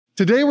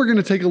Today we're going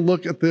to take a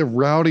look at the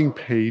routing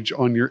page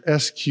on your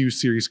SQ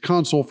series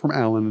console from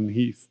Allen &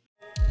 Heath.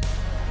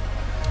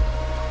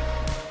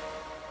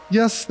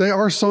 Yes, they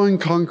are sawing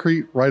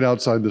concrete right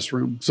outside this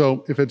room,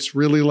 so if it's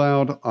really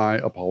loud, I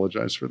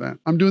apologize for that.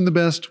 I'm doing the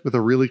best with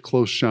a really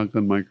close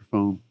shotgun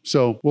microphone,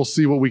 so we'll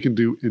see what we can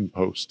do in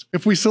post.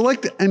 If we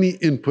select any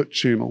input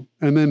channel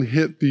and then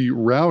hit the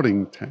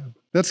routing tab,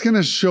 that's going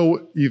to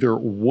show either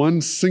one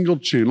single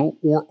channel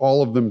or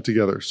all of them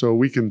together. So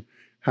we can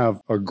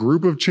have a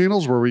group of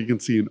channels where we can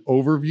see an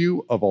overview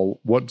of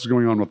what's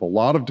going on with a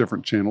lot of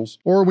different channels,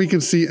 or we can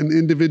see an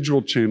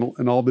individual channel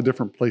and all the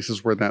different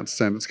places where that's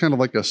sent. It's kind of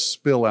like a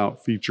spill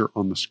out feature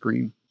on the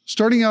screen.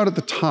 Starting out at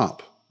the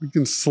top, we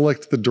can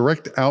select the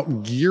direct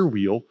out gear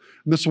wheel,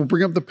 and this will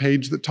bring up the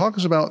page that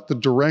talks about the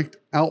direct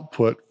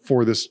output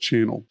for this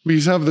channel.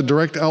 We have the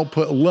direct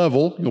output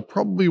level. You'll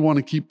probably want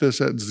to keep this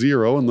at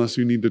 0 unless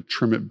you need to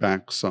trim it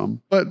back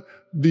some. But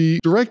the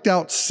direct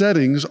out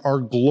settings are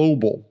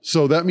global.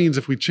 So that means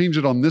if we change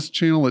it on this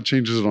channel, it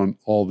changes it on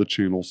all the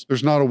channels.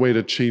 There's not a way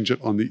to change it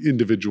on the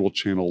individual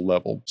channel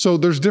level. So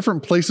there's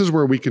different places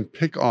where we can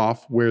pick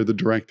off where the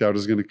direct out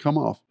is going to come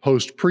off.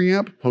 Post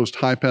preamp, post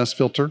high pass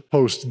filter,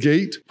 post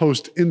gate,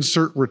 post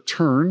insert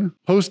return,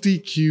 post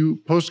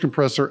EQ, post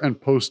compressor,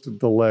 and post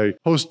delay.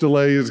 Post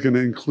delay is going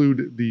to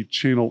include the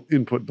channel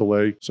input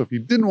delay. So if you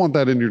didn't want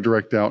that in your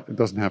direct out, it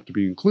doesn't have to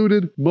be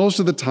included. Most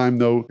of the time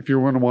though, if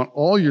you're going to want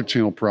all your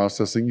channel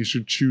processing, you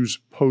should choose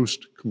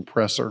post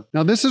compressor.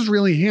 Now this is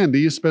really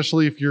handy,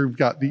 especially if you've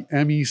got the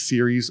ME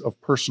series of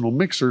personal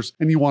mixers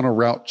and you want to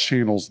route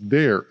channels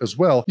there as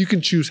well. You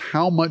can choose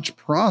how much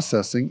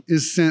processing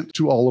is sent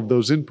to all of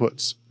those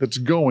inputs that's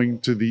going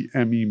to the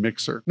ME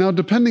mixer. Now,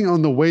 depending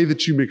on the way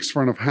that you mix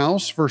front of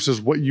house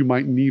versus what you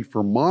might need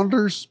for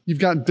monitors, you've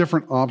got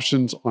different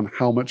options on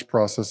how much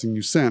processing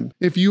you send.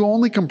 If you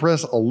only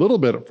compress a little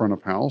bit at front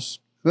of house,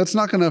 that's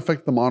not going to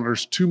affect the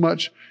monitors too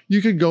much.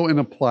 You could go and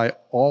apply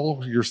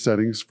all your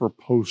settings for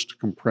post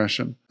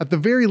compression. At the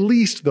very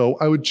least though,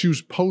 I would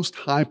choose post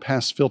high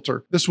pass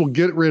filter. This will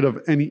get rid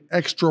of any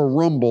extra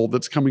rumble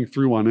that's coming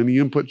through on any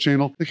input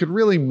channel that could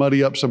really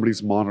muddy up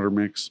somebody's monitor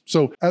mix.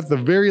 So at the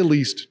very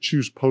least,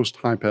 choose post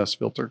high pass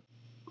filter.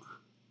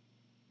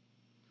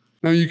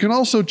 Now you can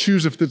also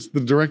choose if the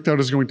direct out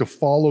is going to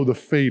follow the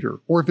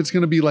fader or if it's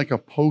going to be like a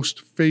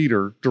post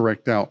fader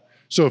direct out.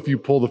 So if you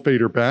pull the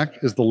fader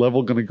back, is the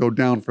level going to go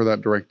down for that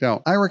direct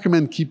out? I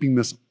recommend keeping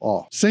this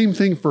off. Same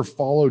thing for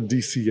follow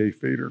DCA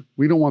fader.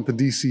 We don't want the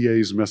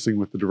DCAs messing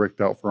with the direct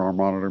out for our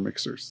monitor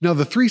mixers. Now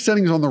the 3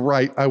 settings on the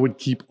right, I would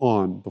keep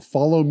on: the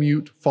follow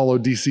mute, follow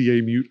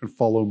DCA mute, and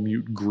follow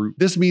mute group.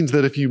 This means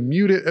that if you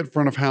mute it at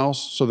front of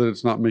house so that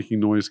it's not making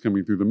noise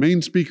coming through the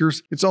main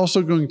speakers, it's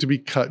also going to be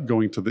cut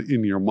going to the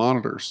in-ear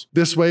monitors.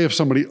 This way, if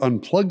somebody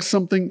unplugs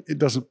something, it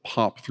doesn't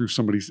pop through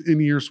somebody's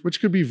in-ears,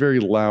 which could be very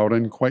loud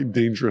and quite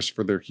dangerous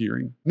for their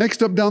hearing.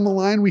 Next up down the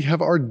line, we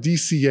have our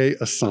DCA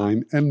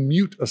assign and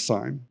mute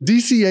assign.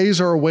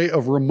 DCAs are a way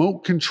of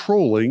remote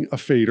controlling a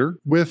fader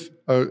with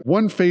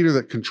one fader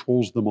that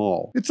controls them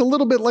all. It's a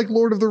little bit like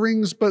Lord of the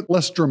Rings, but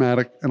less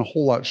dramatic and a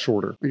whole lot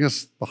shorter. I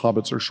guess the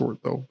hobbits are short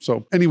though.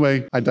 So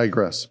anyway, I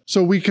digress.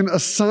 So we can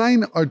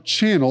assign a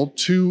channel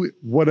to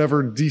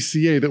whatever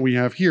DCA that we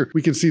have here.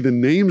 We can see the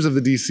names of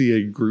the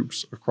DCA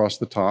groups across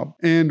the top,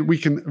 and we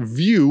can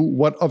view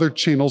what other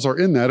channels are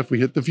in that if we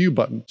hit the view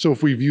button. So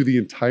if we view the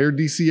entire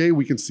DCA,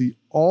 we can see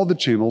all the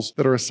channels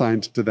that are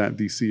assigned to that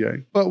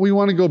DCA. But we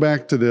want to go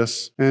back to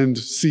this and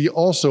see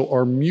also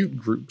our mute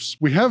groups.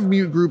 We have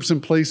mute groups in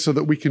place so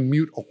that we can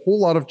mute a whole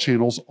lot of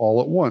channels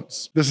all at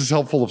once. This is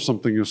helpful if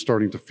something is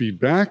starting to feed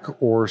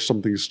back or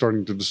something is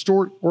starting to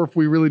distort, or if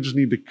we really just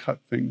need to cut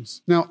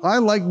things. Now, I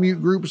like mute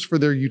groups for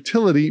their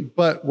utility,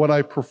 but what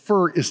I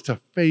prefer is to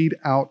fade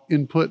out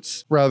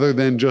inputs rather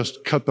than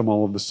just cut them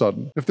all of a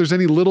sudden. If there's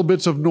any little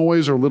bits of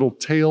noise or little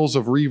tails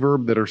of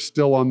reverb that are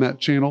still on that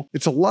channel,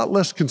 it's a lot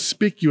less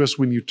conspicuous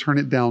when you turn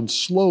it down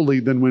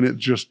slowly than when it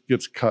just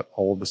gets cut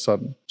all of a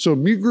sudden. So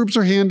mute groups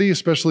are handy,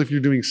 especially if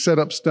you're doing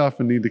setup stuff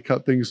and need to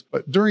cut things.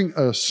 But during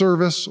a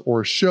service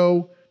or a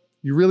show,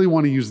 you really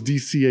want to use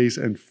DCAs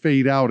and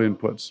fade out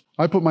inputs.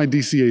 I put my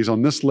DCAs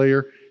on this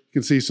layer, you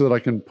can see, so that I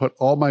can put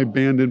all my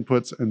band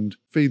inputs and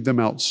fade them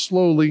out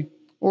slowly,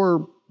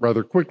 or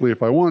rather quickly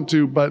if I want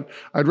to, but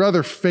I'd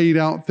rather fade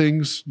out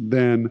things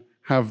than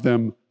have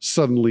them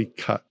suddenly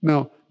cut.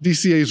 Now,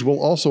 DCAs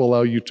will also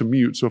allow you to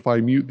mute. So if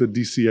I mute the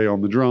DCA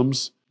on the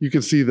drums, you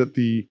can see that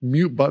the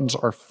mute buttons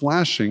are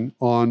flashing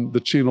on the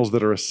channels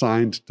that are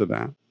assigned to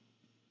that.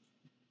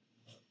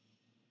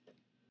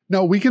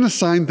 Now we can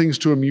assign things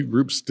to a mute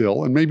group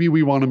still, and maybe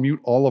we want to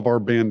mute all of our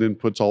band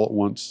inputs all at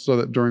once so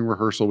that during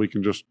rehearsal we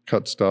can just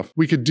cut stuff.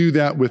 We could do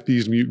that with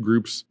these mute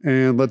groups,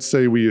 and let's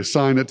say we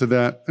assign it to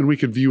that, and we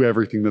could view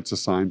everything that's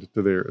assigned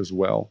to there as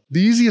well.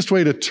 The easiest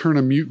way to turn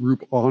a mute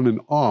group on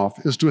and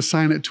off is to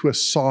assign it to a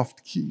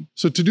soft key.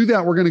 So to do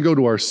that, we're going to go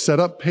to our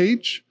setup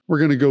page, we're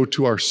going to go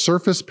to our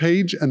surface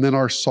page, and then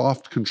our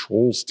soft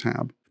controls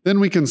tab. Then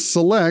we can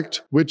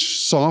select which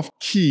soft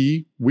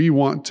key we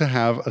want to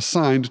have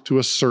assigned to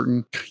a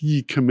certain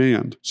key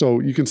command. So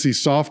you can see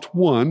soft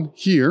 1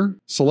 here,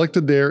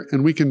 selected there,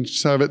 and we can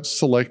have it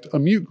select a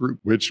mute group.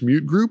 Which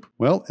mute group?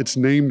 Well, it's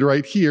named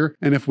right here.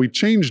 And if we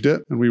changed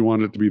it and we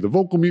want it to be the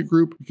vocal mute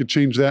group, we could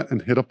change that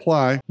and hit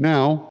apply.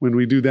 Now, when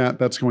we do that,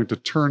 that's going to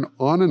turn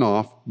on and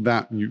off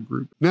that mute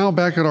group. Now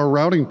back at our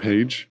routing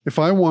page, if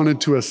I wanted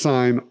to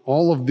assign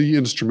all of the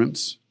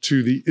instruments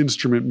to the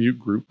instrument mute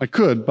group, I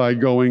could by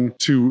going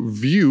to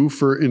view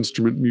for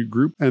instrument mute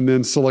group and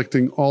then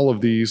selecting all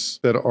of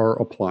these that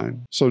are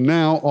applying. So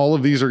now all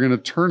of these are going to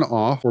turn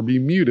off or be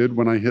muted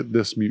when I hit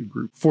this mute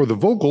group. For the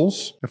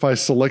vocals, if I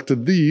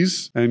selected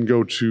these and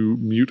go to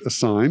mute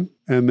assign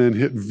and then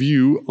hit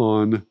view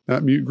on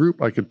that mute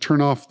group, I could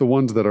turn off the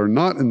ones that are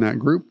not in that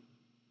group,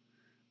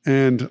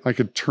 and I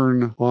could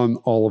turn on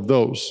all of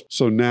those.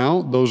 So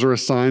now those are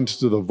assigned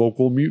to the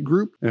vocal mute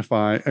group. If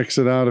I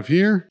exit out of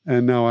here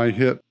and now I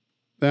hit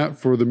that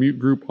for the mute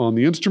group on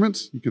the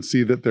instruments, you can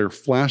see that they're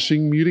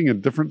flashing muting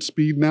at different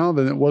speed now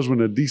than it was when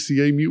a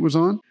DCA mute was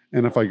on.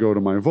 And if I go to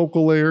my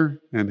vocal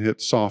layer and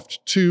hit soft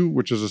 2,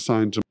 which is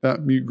assigned to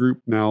that mute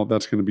group, now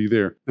that's going to be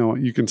there. Now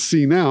you can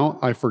see now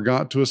I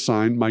forgot to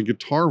assign my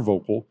guitar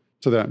vocal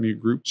to that mute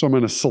group. So I'm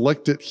going to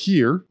select it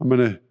here. I'm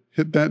going to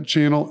hit that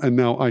channel, and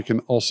now I can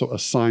also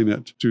assign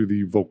it to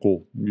the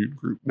vocal mute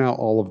group. Now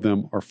all of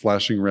them are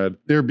flashing red.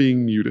 They're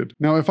being muted.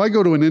 Now if I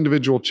go to an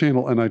individual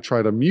channel and I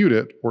try to mute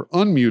it or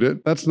unmute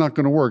it, that's not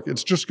going to work.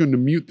 It's just going to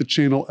mute the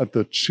channel at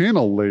the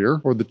channel layer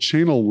or the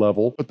channel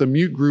level, but the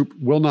mute group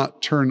will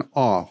not turn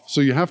off.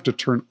 So you have to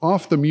turn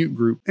off the mute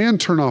group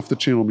and turn off the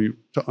channel mute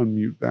to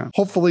unmute that.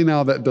 Hopefully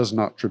now that does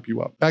not trip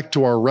you up. Back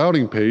to our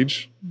routing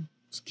page.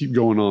 Let's keep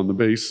going on the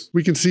base.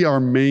 We can see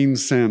our main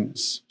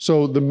sends.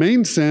 So the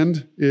main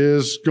send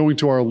is going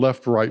to our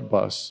left-right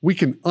bus. We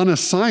can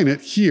unassign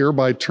it here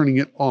by turning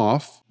it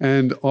off.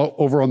 And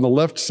over on the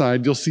left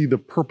side, you'll see the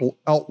purple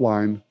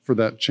outline for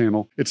that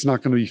channel. It's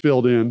not going to be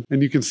filled in.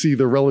 And you can see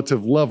the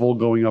relative level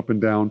going up and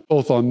down,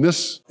 both on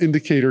this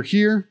indicator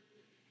here,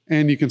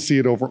 and you can see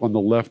it over on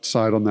the left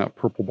side on that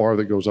purple bar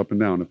that goes up and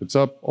down. If it's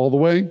up all the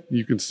way,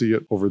 you can see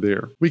it over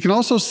there. We can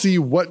also see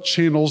what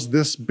channels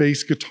this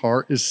bass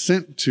guitar is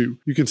sent to.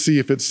 You can see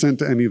if it's sent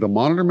to any of the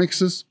monitor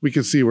mixes. We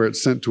can see where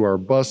it's sent to our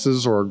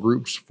buses or our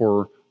groups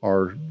for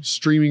our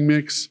streaming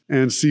mix,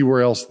 and see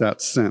where else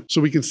that's sent. So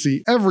we can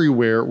see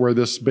everywhere where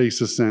this bass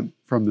is sent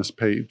from this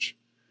page.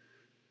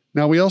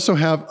 Now we also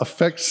have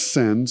effects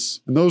sends,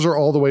 and those are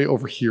all the way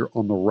over here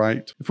on the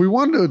right. If we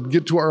wanted to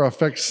get to our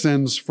effects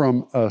sends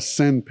from a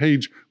send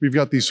page, we've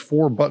got these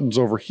 4 buttons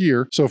over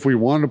here. So if we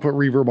wanted to put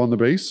reverb on the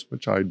bass,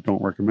 which I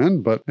don't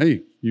recommend, but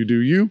hey, you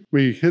do you.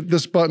 We hit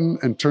this button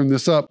and turn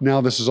this up. Now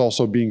this is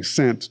also being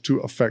sent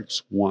to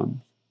effects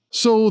 1.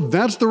 So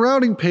that's the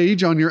routing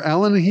page on your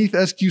Allen & Heath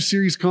SQ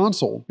Series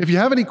console. If you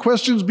have any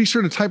questions, be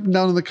sure to type them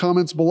down in the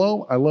comments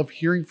below. I love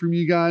hearing from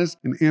you guys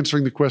and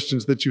answering the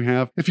questions that you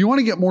have. If you want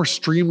to get more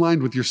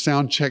streamlined with your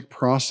sound check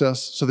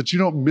process so that you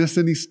don't miss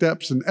any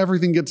steps and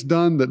everything gets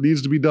done that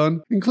needs to be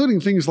done, including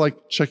things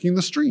like checking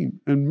the stream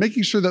and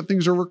making sure that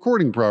things are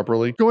recording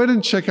properly, go ahead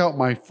and check out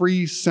my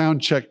free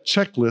sound check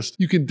checklist.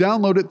 You can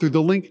download it through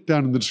the link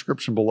down in the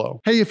description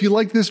below. Hey, if you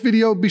like this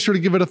video, be sure to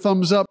give it a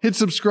thumbs up, hit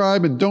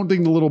subscribe, and don't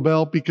ding the little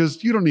bell because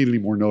you don't need any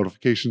more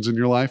notifications in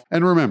your life.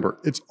 And remember,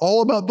 it's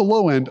all about the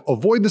low end,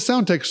 avoid the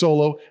sound tech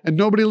solo, and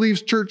nobody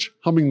leaves church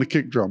humming the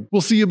kick drum.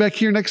 We'll see you back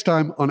here next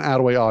time on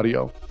Attaway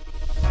Audio.